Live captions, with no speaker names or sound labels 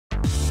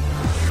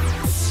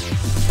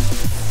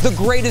The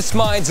greatest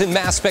minds in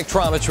mass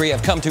spectrometry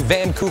have come to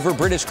Vancouver,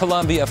 British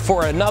Columbia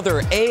for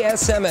another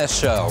ASMS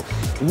show.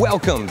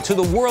 Welcome to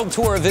the World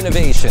Tour of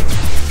Innovation.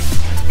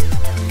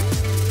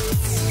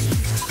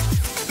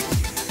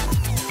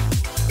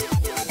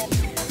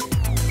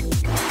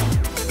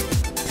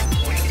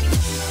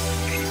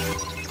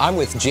 I'm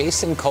with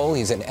Jason Cole.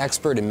 He's an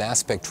expert in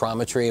mass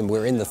spectrometry, and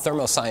we're in the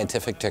Thermo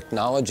Scientific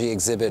Technology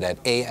exhibit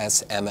at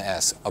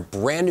ASMS. A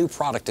brand new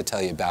product to tell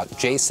you about.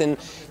 Jason,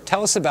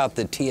 tell us about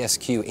the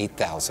TSQ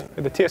 8000.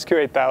 The TSQ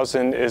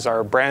 8000 is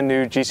our brand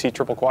new GC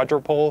triple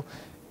quadrupole.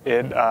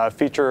 It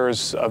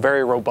features a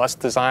very robust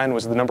design.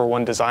 Was the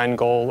 #1 design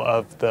goal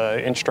of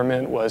the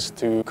instrument was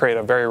to create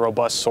a very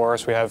robust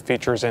source. We have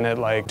features in it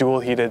like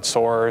dual heated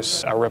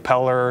source, a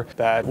repeller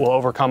that will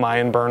overcome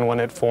ion burn when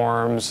it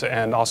forms,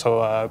 and also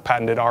a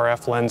patented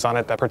RF lens on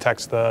it that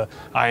protects the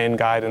ion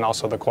guide and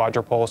also the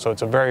quadrupole. So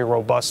it's a very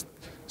robust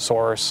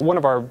source. One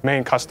of our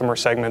main customer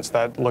segments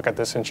that look at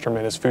this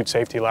instrument is food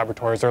safety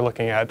laboratories. They're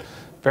looking at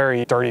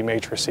very dirty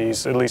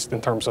matrices, at least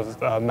in terms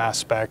of mass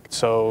spec.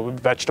 So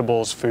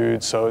vegetables,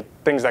 food, so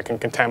things that can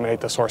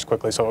contaminate the source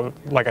quickly. So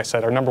like I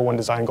said, our #1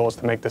 design goal is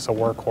to make this a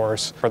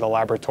workhorse for the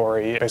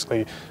laboratory,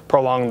 basically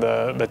prolong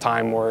the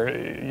time where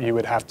you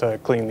would have to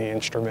clean the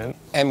instrument.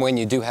 And when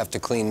you do have to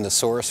clean the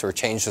source or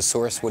change the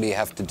source, what do you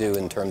have to do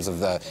in terms of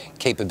the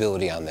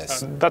capability on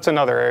this? That's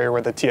another area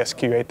where the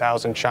TSQ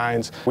 8000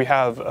 shines. We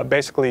have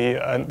basically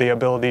the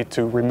ability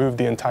to remove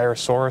the entire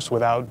source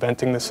without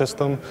venting the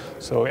system.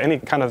 So any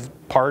kind of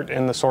part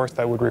in the source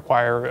that would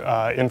require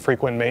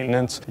infrequent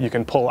maintenance, you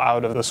can pull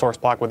out of the source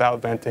block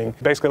without venting.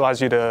 Basically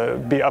allows you to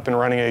be up and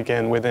running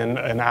again within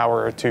an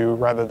hour or two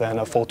rather than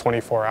a full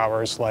 24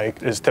 hours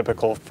like is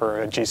typical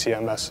for a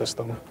GCMS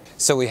system.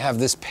 So we have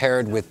this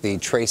paired with the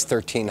Trace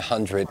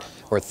 1300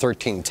 or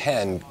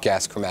 1310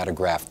 gas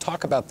chromatograph.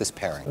 Talk about this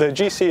pairing. The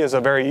GC is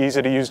a very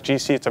easy to use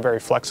GC. It's a very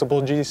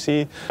flexible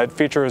GC. It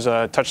features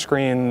a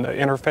touchscreen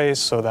interface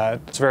so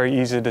that it's very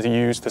easy to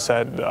use to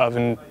set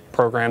oven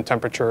program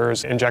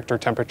temperatures, injector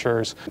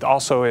temperatures.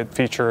 Also, it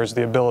features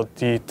the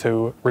ability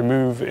to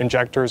remove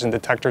injectors and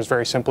detectors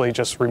very simply,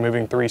 just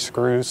removing 3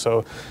 screws.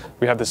 So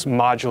we have this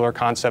modular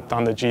concept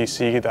on the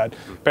GC that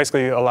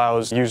basically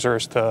allows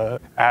users to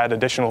add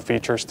additional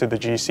features to the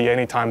GC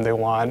anytime they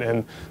want,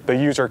 and the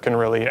user can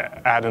really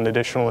add an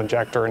additional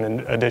injector and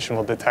an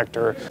additional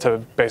detector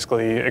to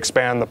basically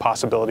expand the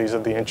possibilities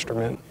of the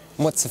instrument.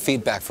 What's the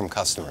feedback from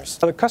customers?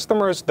 The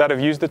customers that have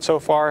used it so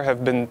far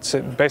have been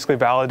basically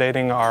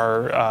validating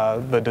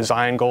the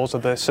design goals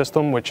of the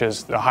system, which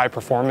is a high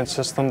performance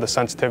system. The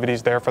sensitivity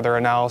is there for their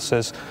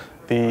analysis.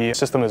 The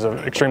system is an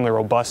extremely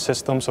robust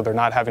system, so they're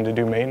not having to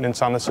do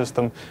maintenance on the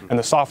system. And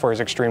the software is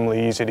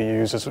extremely easy to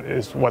use,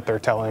 is what they're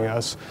telling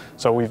us.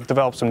 So we've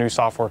developed some new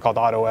software called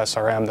Auto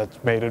SRM that's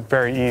made it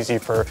very easy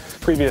for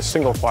previous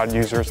single quad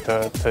users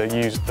to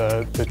use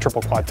the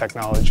triple quad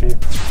technology.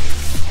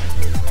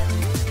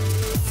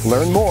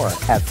 Learn more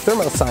at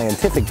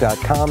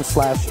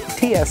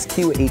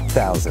thermoscientific.com/TSQ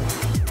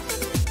 8000.